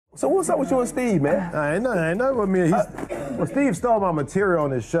So what's up with you and Steve, man? Ain't nothing with me. Well, Steve stole my material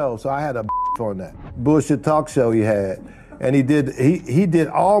on his show, so I had a on that bullshit talk show he had, and he did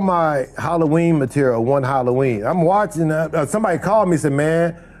all my Halloween material one Halloween. I'm watching. Somebody called me and said,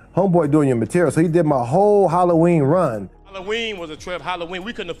 "Man, homeboy doing your material." So he did my whole Halloween run. Halloween was a trip. Halloween,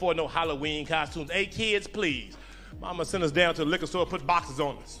 we couldn't afford no Halloween costumes. Hey, kids, please. Mama sent us down to the liquor store, put boxes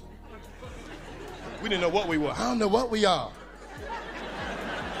on us. We didn't know what we were. I don't know what we are.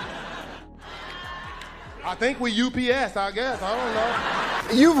 I think we UPS, I guess. I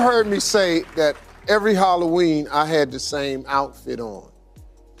don't know. You've heard me say that every Halloween I had the same outfit on.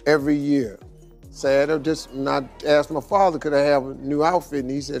 Every year. Sad, or just not asked my father, could I have a new outfit?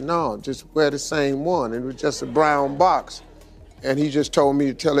 And he said, no, just wear the same one. And it was just a brown box. And he just told me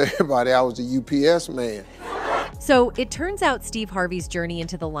to tell everybody I was a UPS man. So it turns out Steve Harvey's journey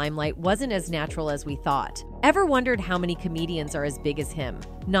into the limelight wasn't as natural as we thought. Ever wondered how many comedians are as big as him?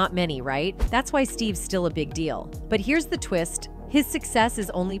 Not many, right? That's why Steve's still a big deal. But here's the twist. His success is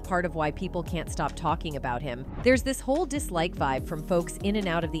only part of why people can't stop talking about him. There's this whole dislike vibe from folks in and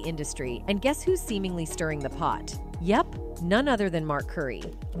out of the industry, and guess who's seemingly stirring the pot? Yep, none other than Mark Curry.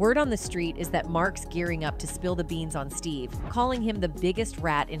 Word on the street is that Mark's gearing up to spill the beans on Steve, calling him the biggest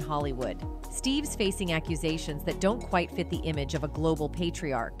rat in Hollywood. Steve's facing accusations that don't quite fit the image of a global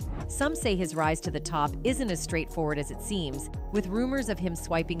patriarch. Some say his rise to the top isn't as straightforward as it seems, with rumors of him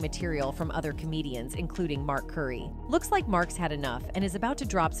swiping material from other comedians, including Mark Curry. Looks like Mark's had enough and is about to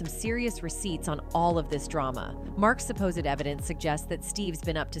drop some serious receipts on all of this drama. Mark's supposed evidence suggests that Steve's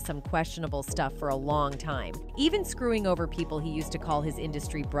been up to some questionable stuff for a long time, even screwing over people he used to call his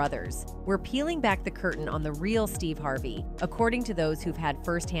industry brothers. We're peeling back the curtain on the real Steve Harvey, according to those who've had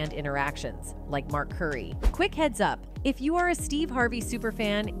first-hand interactions, like Mark Curry. Quick heads up, if you are a Steve Harvey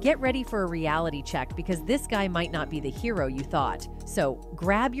superfan, get ready for a reality check because this guy might not be the hero you thought. So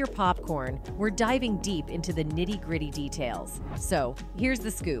grab your popcorn, we're diving deep into the nitty-gritty details. So here's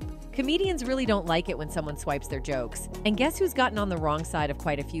the scoop. Comedians really don't like it when someone swipes their jokes. And guess who's gotten on the wrong side of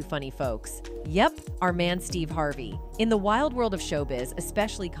quite a few funny folks? Yep, our man Steve Harvey. In the wild world of showbiz,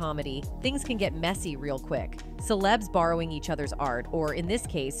 especially comedy, things can get messy real quick. Celebs borrowing each other's art, or in this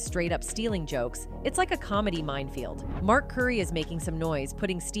case, straight up stealing jokes, it's like a comedy minefield. Mark Curry is making some noise,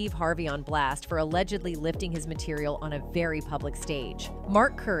 putting Steve Harvey on blast for allegedly lifting his material on a very public stage.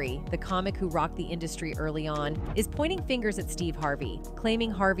 Mark Curry, the comic who rocked the industry early on, is pointing fingers at Steve Harvey, claiming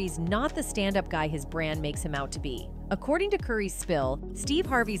Harvey's not the stand-up guy his brand makes him out to be. According to Curry's spill, Steve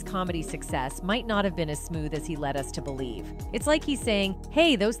Harvey's comedy success might not have been as smooth as he led us to believe. It's like he's saying,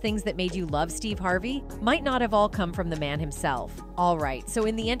 hey, those things that made you love Steve Harvey might not have all come from the man himself. All right, so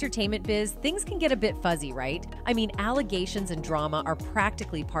in the entertainment biz, things can get a bit fuzzy, right? I mean, allegations and drama are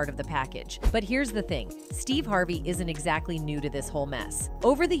practically part of the package. But here's the thing, Steve Harvey isn't exactly new to this whole mess.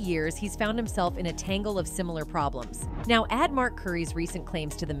 Over the years, he's found himself in a tangle of similar problems. Now add Mark Curry's recent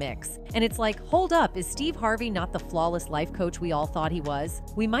claims to the mix, and it's like, hold up, is Steve Harvey not the flawless life coach we all thought he was?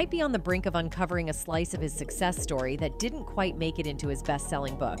 We might be on the brink of uncovering a slice of his success story that didn't quite make it into his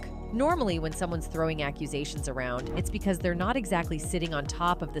best-selling book. Normally, when someone's throwing accusations around, it's because they're not exactly sitting on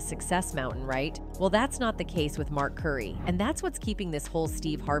top of the success mountain, right? Well, that's not the case with Mark Curry, and that's what's keeping this whole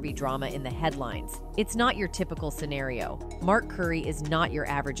Steve Harvey drama in the headlines. It's not your typical scenario. Mark Curry is not your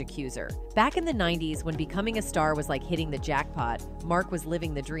average accuser. Back in the 90s, when becoming a star was like hitting the jackpot, Mark was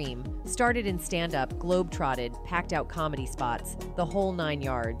living the dream. Started in stand-up, globe-trotted, packed out comedy spots, the whole 9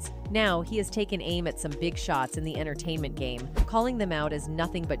 yards. Now, he has taken aim at some big shots in the entertainment game, calling them out as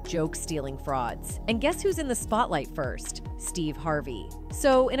nothing but joke-stealing frauds. And guess who's in the spotlight first? Steve Harvey.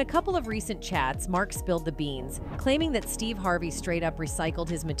 So, in a couple of recent chats, Mark spilled the beans, claiming that Steve Harvey straight up recycled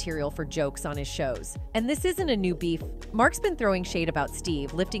his material for jokes on his shows. And this isn't a new beef. Mark's been throwing shade about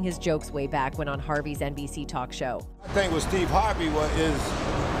Steve, lifting his jokes way back when on Harvey's NBC talk show. I think what Steve Harvey is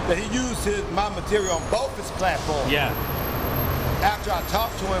that he used my material on both his platforms. Yeah. After I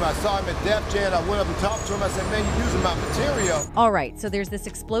talked to him, I saw him at Def Jam, I went up and talked to him, I said, man, you're using my material. All right, so there's this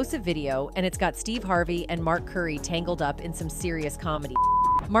explosive video, and it's got Steve Harvey and Mark Curry tangled up in some serious comedy.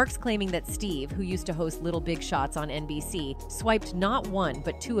 Mark's claiming that Steve, who used to host Little Big Shots on NBC, swiped not one,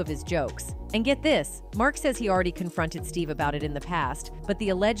 but 2 of his jokes. And get this, Mark says he already confronted Steve about it in the past, but the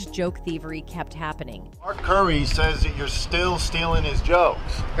alleged joke thievery kept happening. Mark Curry says that you're still stealing his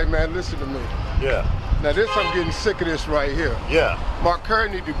jokes. Hey man, listen to me. Yeah. Now this, I'm getting sick of this right here. Yeah. Mark Curry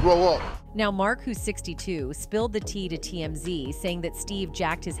need to grow up. Now, Mark, who's 62, spilled the tea to TMZ, saying that Steve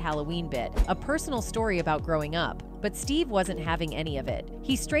jacked his Halloween bit, a personal story about growing up. but Steve wasn't having any of it.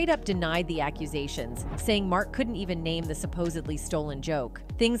 He straight up denied the accusations, saying Mark couldn't even name the supposedly stolen joke.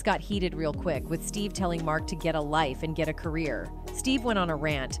 Things got heated real quick, with Steve telling Mark to get a life and get a career. Steve went on a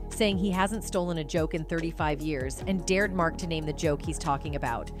rant, saying he hasn't stolen a joke in 35 years and dared Mark to name the joke he's talking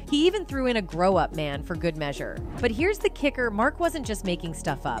about. He even threw in a grow-up man for good measure. But here's the kicker, Mark wasn't just making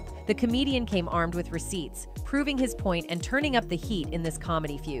stuff up. The comedian came armed with receipts, proving his point and turning up the heat in this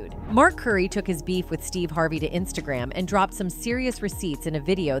comedy feud. Mark Curry took his beef with Steve Harvey to Instagram and dropped some serious receipts in a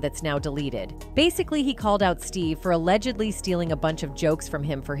video that's now deleted. Basically, he called out Steve for allegedly stealing a bunch of jokes from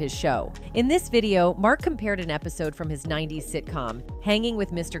him for his show. In this video, Mark compared an episode from his 90s sitcom, Hanging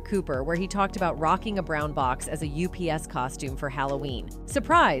with Mr. Cooper, where he talked about rocking a brown box as a UPS costume for Halloween.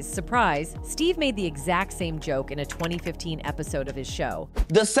 Surprise, surprise, Steve made the exact same joke in a 2015 episode of his show.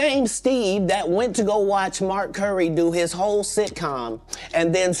 The same Steve that went to go watch Mark Curry do his whole sitcom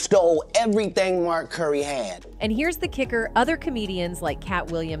and then stole everything Mark Curry had. And here's the kicker, other comedians like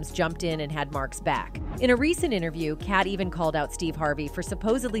Cat Williams jumped in and had Mark's back. In a recent interview, Cat even called out Steve Harvey for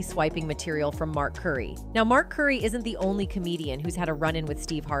supposedly swiping material from Mark Curry. Now, Mark Curry isn't the only comedian who's had a run-in with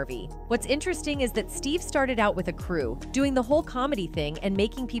Steve Harvey. What's interesting is that Steve started out with a crew, doing the whole comedy thing and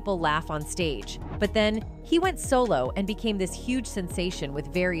making people laugh on stage. But then, he went solo and became this huge sensation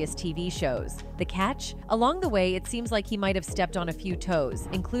with various TV shows. The catch? Along the way, it seems like he might have stepped on a few toes,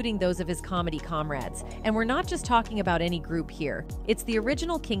 including those of his comedy comrades. And we're not just talking about any group here. It's the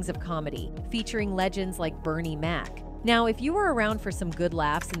original Kings of Comedy, featuring legends like Bernie Mac. Now, if you were around for some good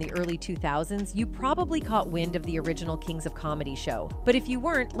laughs in the early 2000s, you probably caught wind of the original Kings of Comedy show. But if you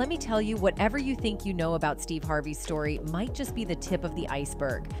weren't, let me tell you, whatever you think you know about Steve Harvey's story might just be the tip of the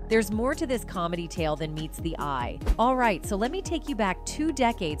iceberg. There's more to this comedy tale than meets the eye. All right, so let me take you back 2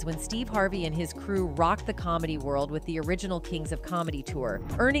 decades when Steve Harvey and his crew rocked the comedy world with the original Kings of Comedy tour,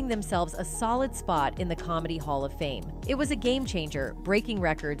 earning themselves a solid spot in the Comedy Hall of Fame. It was a game changer, breaking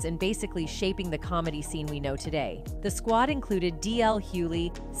records and basically shaping the comedy scene we know today. The squad included D.L. Hewley,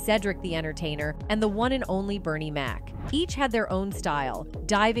 Cedric the Entertainer, and the one and only Bernie Mac. Each had their own style,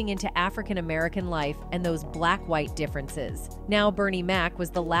 diving into African-American life and those black-white differences. Now, Bernie Mac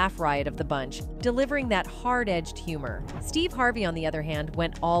was the laugh riot of the bunch, delivering that hard-edged humor. Steve Harvey, on the other hand,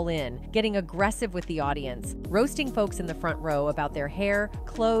 went all in, getting aggressive with the audience, roasting folks in the front row about their hair,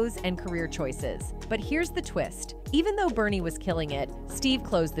 clothes, and career choices. But here's the twist. Even though Bernie was killing it, Steve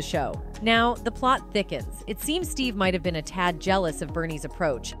closed the show. Now, the plot thickens. It seems Steve might have been a tad jealous of Bernie's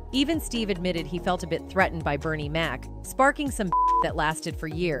approach. Even Steve admitted he felt a bit threatened by Bernie Mac, sparking some that lasted for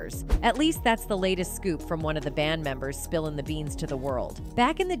years. At least that's the latest scoop from one of the band members spilling the beans to the world.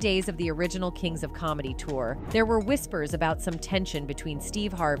 Back in the days of the original Kings of Comedy tour, there were whispers about some tension between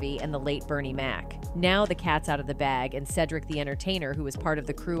Steve Harvey and the late Bernie Mac. Now the cat's out of the bag, and Cedric the Entertainer, who was part of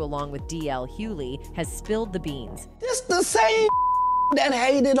the crew along with D.L. Hewley, has spilled the beans. It's the same that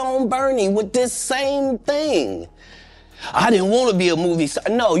hated on Bernie with this same thing. I didn't want to be a movie star.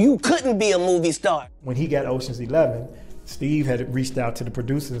 No, you couldn't be a movie star. When he got Ocean's 11, Steve had reached out to the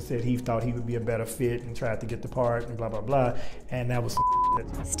producers and said he thought he would be a better fit and tried to get the part and blah, blah, blah. And that was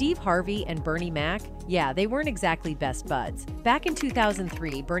Steve Harvey and Bernie Mac, yeah, they weren't exactly best buds. Back in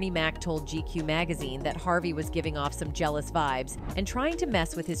 2003, Bernie Mac told GQ magazine that Harvey was giving off some jealous vibes and trying to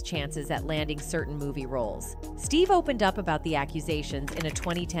mess with his chances at landing certain movie roles. Steve opened up about the accusations in a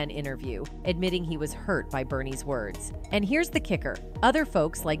 2010 interview, admitting he was hurt by Bernie's words. And here's the kicker. Other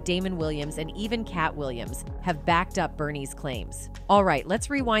folks like Damon Williams and even Cat Williams have backed up Bernie's claims. All right, let's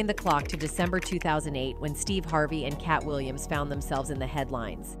rewind the clock to December 2008 when Steve Harvey and Cat Williams found themselves in the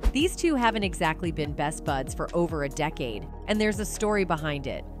headlines. These two haven't exactly been best buds for over a decade, and there's a story behind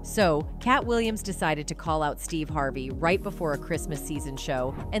it. So, Cat Williams decided to call out Steve Harvey right before a Christmas season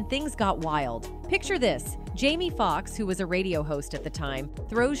show, and things got wild. Picture this. Jamie Foxx, who was a radio host at the time,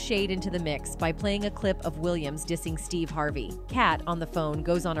 throws shade into the mix by playing a clip of Williams dissing Steve Harvey. Cat, on the phone,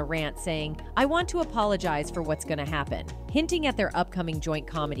 goes on a rant saying, "I want to apologize for what's gonna happen," hinting at their upcoming joint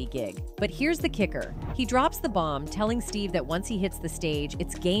comedy gig. But here's the kicker. He drops the bomb, telling Steve that once he hits the stage,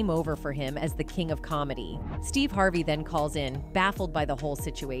 it's game over for him as the king of comedy. Steve Harvey then calls in, baffled by the whole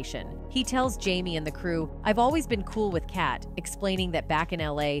situation. He tells Jamie and the crew, "I've always been cool with Cat," explaining that back in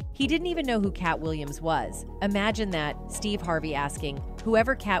LA, he didn't even know who Cat Williams was. Imagine that, Steve Harvey asking,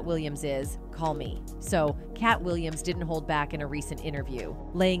 "Whoever Cat Williams is, call me." So, Cat Williams didn't hold back in a recent interview,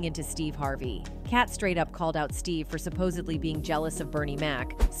 laying into Steve Harvey. Cat straight up called out Steve for supposedly being jealous of Bernie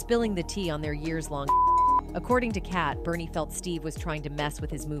Mac, spilling the tea on their years-long According to Kat, Bernie felt Steve was trying to mess with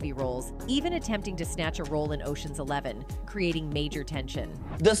his movie roles, even attempting to snatch a role in Ocean's 11, creating major tension.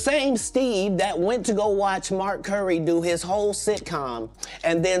 The same Steve that went to go watch Mark Curry do his whole sitcom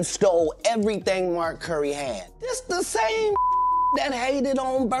and then stole everything Mark Curry had. This the same that hated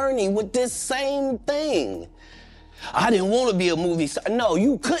on Bernie with this same thing. I didn't want to be a movie star. No,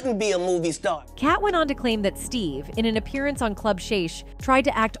 you couldn't be a movie star. Kat went on to claim that Steve, in an appearance on Club Sheesh, tried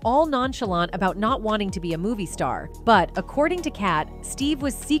to act all nonchalant about not wanting to be a movie star. But according to Kat, Steve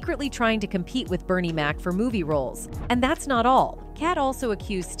was secretly trying to compete with Bernie Mac for movie roles. And that's not all. Kat also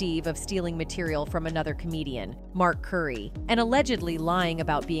accused Steve of stealing material from another comedian, Mark Curry, and allegedly lying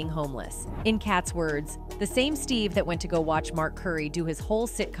about being homeless. In Kat's words, the same Steve that went to go watch Mark Curry do his whole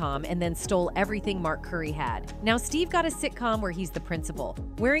sitcom and then stole everything Mark Curry had. Now Steve got a sitcom where he's the principal,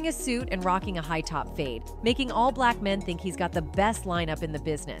 wearing a suit and rocking a high-top fade, making all black men think he's got the best lineup in the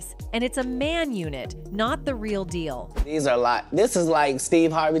business. And it's a man unit, not the real deal. This is like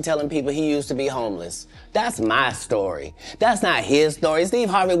Steve Harvey telling people he used to be homeless. That's my story. That's not his story. Steve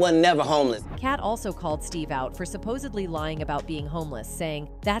Harvey was never homeless. Kat also called Steve out for supposedly lying about being homeless, saying,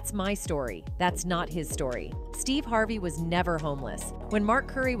 "That's my story. That's not his story." Steve Harvey was never homeless. When Mark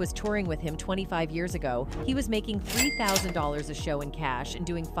Curry was touring with him 25 years ago, he was making $3,000 a show in cash and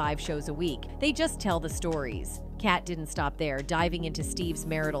doing 5 shows a week. They just tell the stories. Kat didn't stop there, diving into Steve's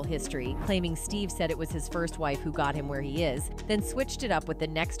marital history, claiming Steve said it was his first wife who got him where he is, then switched it up with the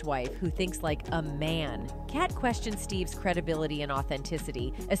next wife who thinks like a man. Kat questioned Steve's credibility and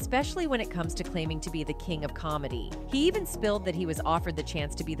authenticity, especially when it comes to claiming to be the king of comedy. He even spilled that he was offered the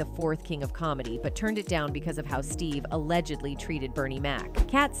chance to be the 4th king of comedy, but turned it down because of how Steve allegedly treated Bernie Mac.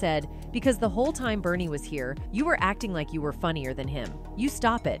 Kat said, "Because the whole time Bernie was here, you were acting like you were funnier than him. You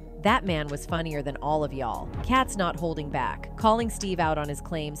stop it. That man was funnier than all of y'all." Kat's not holding back, calling Steve out on his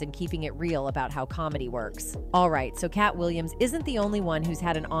claims and keeping it real about how comedy works. Alright, so Kat Williams isn't the only one who's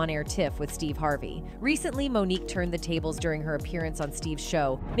had an on-air tiff with Steve Harvey. Recently, Monique turned the tables during her appearance on Steve's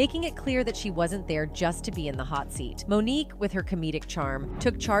show, making it clear that she wasn't there just to be in the hot seat. Monique, with her comedic charm,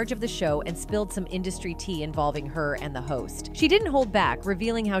 took charge of the show and spilled some industry tea involving her and the host. She didn't hold back,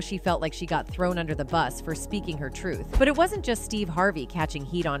 revealing how she felt like she got thrown under the bus for speaking her truth. But it wasn't just Steve Harvey catching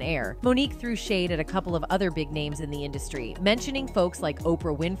heat on air. Monique threw shade at a couple of other big names in the industry, mentioning folks like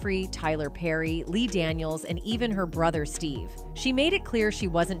Oprah Winfrey, Tyler Perry, Lee Daniels, and even her brother Steve. She made it clear she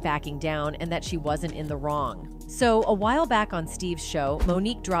wasn't backing down and that she wasn't in the wrong. So, a while back on Steve's show,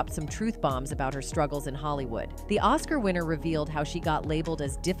 Monique dropped some truth bombs about her struggles in Hollywood. The Oscar winner revealed how she got labeled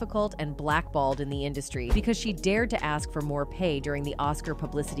as difficult and blackballed in the industry because she dared to ask for more pay during the Oscar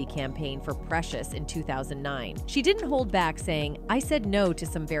publicity campaign for Precious in 2009. She didn't hold back, saying, "I said no to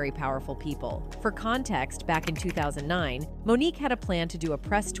some very powerful people." For context, back in 2009, Monique had a plan to do a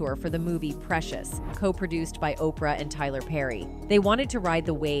press tour for the movie Precious, co-produced by Oprah and Tyler Perry. They wanted to ride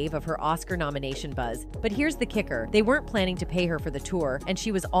the wave of her Oscar nomination buzz, but here's the kicker. They weren't planning to pay her for the tour, and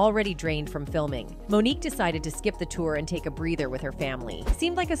she was already drained from filming. Monique decided to skip the tour and take a breather with her family.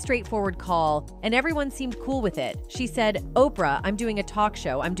 Seemed like a straightforward call, and everyone seemed cool with it. She said, "Oprah, I'm doing a talk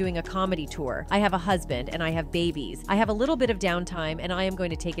show, I'm doing a comedy tour. I have a husband, and I have babies. I have a little bit of downtime, and I am going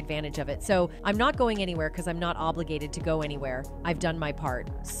to take advantage of it. So I'm not going anywhere because I'm not obligated to go anywhere. I've done my part."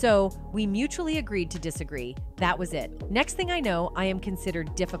 So we mutually agreed to disagree. That was it. Next thing I know, I am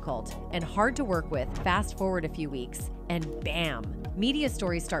considered difficult and hard to work with. Fast forward a few weeks, and bam! Media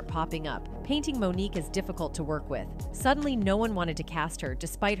stories start popping up, painting Monique as difficult to work with. Suddenly, no one wanted to cast her,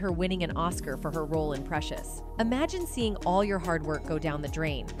 despite her winning an Oscar for her role in Precious. Imagine seeing all your hard work go down the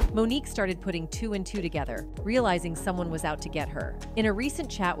drain. Monique started putting 2 and 2 together, realizing someone was out to get her. In a recent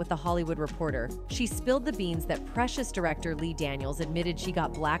chat with The Hollywood Reporter, she spilled the beans that Precious director Lee Daniels admitted she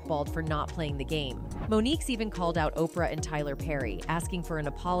got blackballed for not playing the game. Monique's even called out Oprah and Tyler Perry, asking for an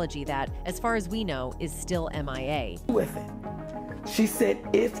apology that, as far as we know, is still MIA. With it. She said,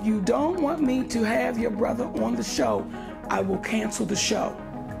 "If you don't want me to have your brother on the show, I will cancel the show.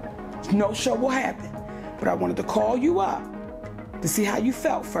 No show will happen. But I wanted to call you up to see how you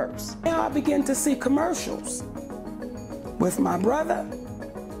felt first." Now I began to see commercials with my brother,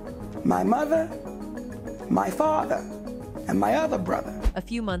 my mother, my father, and my other brother. A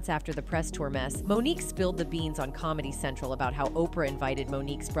few months after the press tour mess, Monique spilled the beans on Comedy Central about how Oprah invited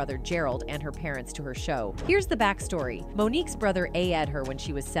Monique's brother Gerald and her parents to her show. Here's the backstory. Monique's brother A.ed her when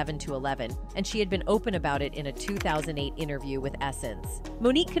she was 7 to 11, and she had been open about it in a 2008 interview with Essence.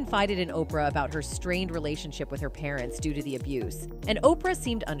 Monique confided in Oprah about her strained relationship with her parents due to the abuse, and Oprah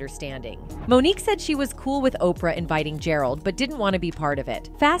seemed understanding. Monique said she was cool with Oprah inviting Gerald, but didn't want to be part of it.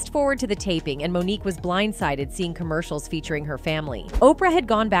 Fast forward to the taping, and Monique was blindsided seeing commercials featuring her family. Oprah Oprah had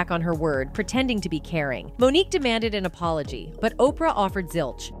gone back on her word, pretending to be caring. Monique demanded an apology, but Oprah offered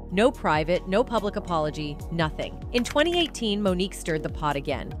zilch. No private, no public apology, nothing. In 2018, Monique stirred the pot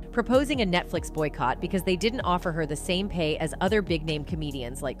again, proposing a Netflix boycott because they didn't offer her the same pay as other big-name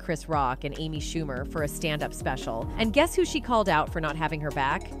comedians like Chris Rock and Amy Schumer for a stand-up special. And guess who she called out for not having her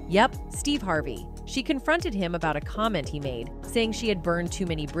back? Yep, Steve Harvey. She confronted him about a comment he made, saying she had burned too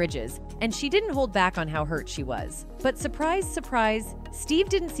many bridges, and she didn't hold back on how hurt she was. But surprise, surprise, Steve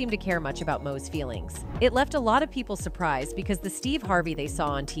didn't seem to care much about Mo's feelings. It left a lot of people surprised because the Steve Harvey they saw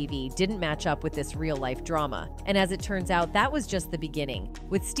on TV didn't match up with this real-life drama. And as it turns out, that was just the beginning,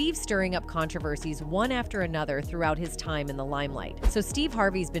 with Steve stirring up controversies one after another throughout his time in the limelight. So Steve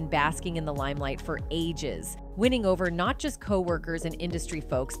Harvey's been basking in the limelight for ages, winning over not just co-workers and industry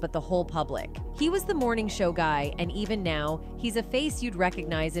folks, but the whole public. He was the morning show guy, and even now, he's a face you'd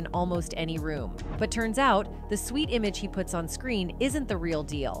recognize in almost any room. But turns out, the sweet image he puts on screen isn't the real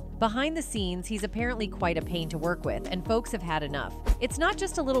deal. Behind the scenes, he's apparently quite a pain to work with, and folks have had enough. It's not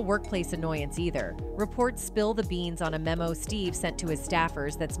just a little workplace annoyance either. Reports spill the beans on a memo Steve sent to his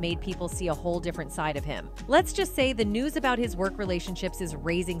staffers that's made people see a whole different side of him. Let's just say the news about his work relationships is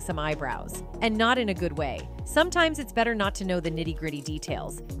raising some eyebrows, and not in a good way. Sometimes it's better not to know the nitty-gritty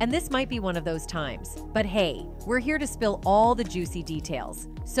details, and this might be one of those times. But hey, we're here to spill all the juicy details.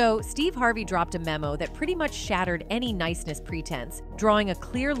 So, Steve Harvey dropped a memo that pretty much shattered any niceness pretense, drawing a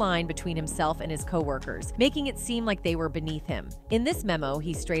clear line between himself and his coworkers, making it seem like they were beneath him. In this memo,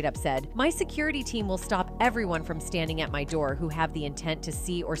 he straight up said, "My security team will stop everyone from standing at my door who have the intent to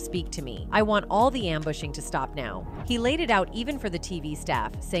see or speak to me. I want all the ambushing to stop now." He laid it out even for the TV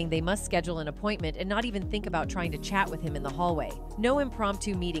staff, saying they must schedule an appointment and not even think about trying to chat with him in the hallway. No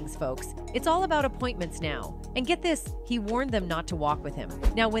impromptu meetings, folks. It's all about appointments now. And get this, he warned them not to walk with him.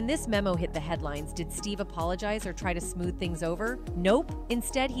 Now, when this memo hit the headlines, did Steve apologize or try to smooth things over? Nope.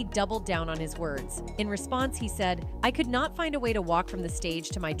 Instead, he doubled down on his words. In response, he said, "I could not find a way to walk from the stage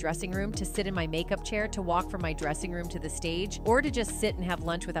to my dressing room, to sit in my makeup chair, to walk from my dressing room to the stage, or to just sit and have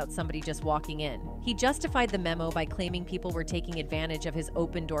lunch without somebody just walking in." He justified the memo by claiming people were taking advantage of his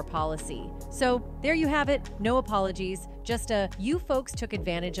open door policy. So, there you have it. No apologies, just a "you folks took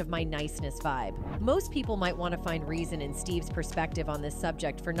advantage of my niceness" vibe. Most people might want to find reason in Steve's perspective on this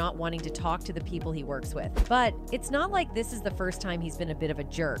subject for not wanting to talk to the people he works with. But it's not like this is the first time he's been a bit of a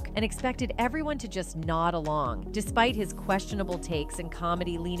jerk and expected everyone to just nod along. Despite his questionable takes and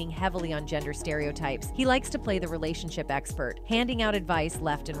comedy leaning heavily on gender stereotypes, he likes to play the relationship expert, handing out advice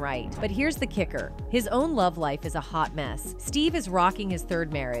left and right. But here's the kicker. His own love life is a hot mess. Steve is rocking his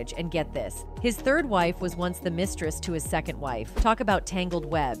third marriage, and get this, his third wife was once the mistress to his second wife. Talk about tangled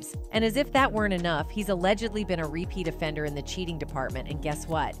webs. And as if that weren't enough, he's allegedly been a repeat offender in the cheating department, and guess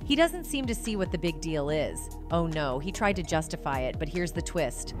what? He doesn't seem to see what the big deal is. Oh no, he tried to justify it, but here's the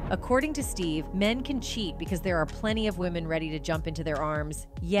twist. According to Steve, men can cheat because there are plenty of women ready to jump into their arms.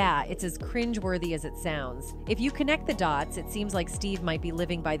 Yeah, it's as cringeworthy as it sounds. If you connect the dots, it seems like Steve might be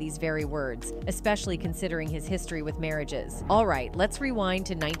living by these very words, especially considering his history with marriages. All right, let's rewind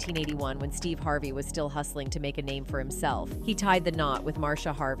to 1981 when Steve Harvey was still hustling to make a name for himself. He tied the knot with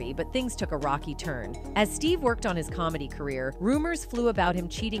Marcia Harvey, but things took a rocky turn. As Steve worked on his comedy career, rumors flew about him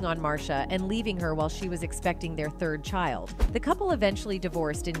cheating on Marcia and leaving her while she was expecting their third child. The couple eventually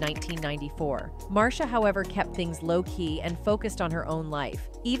divorced in 1994. Marcia, however, kept things low-key and focused on her own life,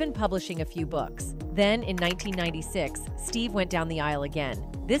 even publishing a few books. Then, in 1996, Steve went down the aisle again,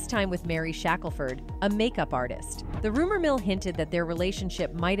 this time with Mary Shackelford, a makeup artist. The rumor mill hinted that their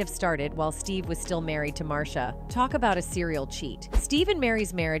relationship might have started while Steve was still married to Marcia. Talk about a serial cheat. Steve and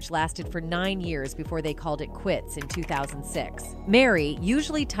Mary's marriage lasted for 9 years before they called it quits in 2006. Mary,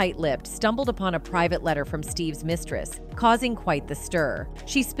 usually tight-lipped, stumbled upon a private letter from Steve's mistress, causing quite the stir.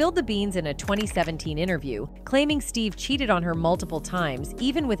 She spilled the beans in a 2017 interview, claiming Steve cheated on her multiple times,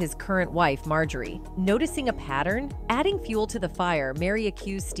 even with his current wife, Marjorie. Noticing a pattern? Adding fuel to the fire, Mary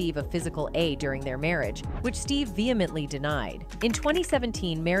accused Steve of physical aid during their marriage, which Steve vehemently denied. In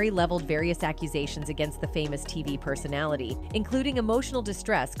 2017, Mary leveled various accusations against the famous TV personality, including emotional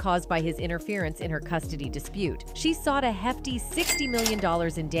distress caused by his interference in her custody dispute. She sought a hefty $60 million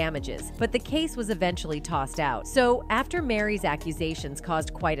in damages, but the case was eventually tossed out. So, after Mary's accusations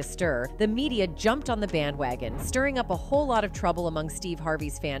caused quite a stir, the media jumped on the bandwagon, stirring up a whole lot of trouble among Steve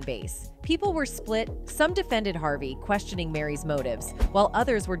Harvey's fan base. People were split. Some defended Harvey, questioning Mary's motives, while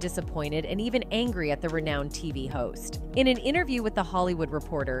others were disappointed and even angry at the renowned TV host. In an interview with The Hollywood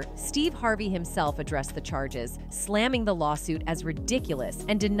Reporter, Steve Harvey himself addressed the charges, slamming the lawsuit as ridiculous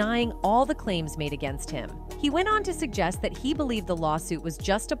and denying all the claims made against him. He went on to suggest that he believed the lawsuit was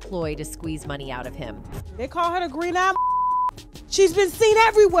just a ploy to squeeze money out of him. They call her the green-eyed. She's been seen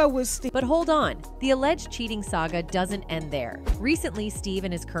everywhere with Steve. But hold on, the alleged cheating saga doesn't end there. Recently, Steve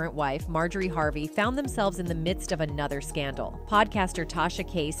and his current wife, Marjorie Harvey, found themselves in the midst of another scandal. Podcaster Tasha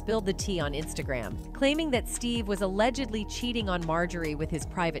K spilled the tea on Instagram, claiming that Steve was allegedly cheating on Marjorie with his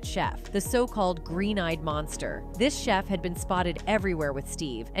private chef, the so-called green-eyed monster. This chef had been spotted everywhere with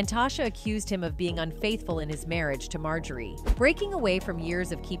Steve, and Tasha accused him of being unfaithful in his marriage to Marjorie. Breaking away from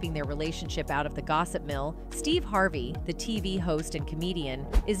years of keeping their relationship out of the gossip mill, Steve Harvey, the TV host and comedian,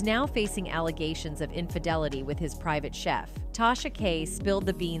 is now facing allegations of infidelity with his private chef. Tasha K spilled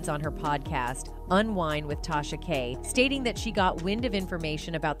the beans on her podcast, Unwind with Tasha K, stating that she got wind of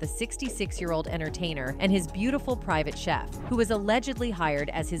information about the 66-year-old entertainer and his beautiful private chef, who was allegedly hired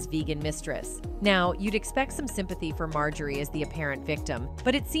as his vegan mistress. Now, you'd expect some sympathy for Marjorie as the apparent victim,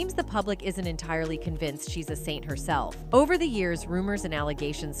 but it seems the public isn't entirely convinced she's a saint herself. Over the years, rumors and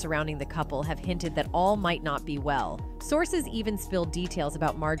allegations surrounding the couple have hinted that all might not be well. Sources even spilled details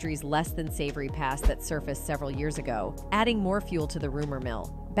about Marjorie's less-than-savory past that surfaced several years ago, adding more fuel to the rumor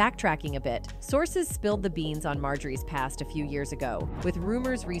mill. Backtracking a bit, sources spilled the beans on Marjorie's past a few years ago, with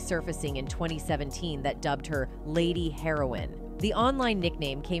rumors resurfacing in 2017 that dubbed her Lady Heroin. The online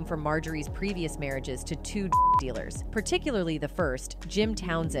nickname came from Marjorie's previous marriages to two dealers, particularly the first, Jim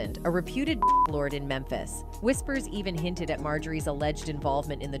Townsend, a reputed lord in Memphis. Whispers even hinted at Marjorie's alleged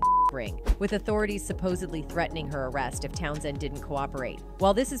involvement in the ring, with authorities supposedly threatening her arrest if Townsend didn't cooperate.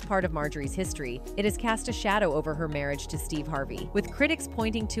 While this is part of Marjorie's history, it has cast a shadow over her marriage to Steve Harvey, with critics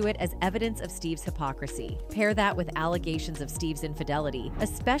pointing to it as evidence of Steve's hypocrisy. Pair that with allegations of Steve's infidelity,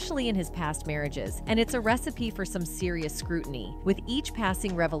 especially in his past marriages, and it's a recipe for some serious scrutiny. With each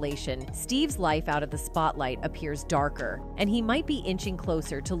passing revelation, Steve's life out of the spotlight appears darker, and he might be inching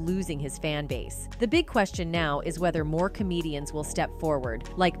closer to losing his fan base. The big question now is whether more comedians will step forward,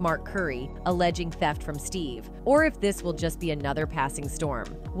 like Mark Curry, alleging theft from Steve, or if this will just be another passing storm.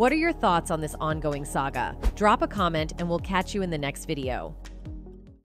 What are your thoughts on this ongoing saga? Drop a comment and we'll catch you in the next video.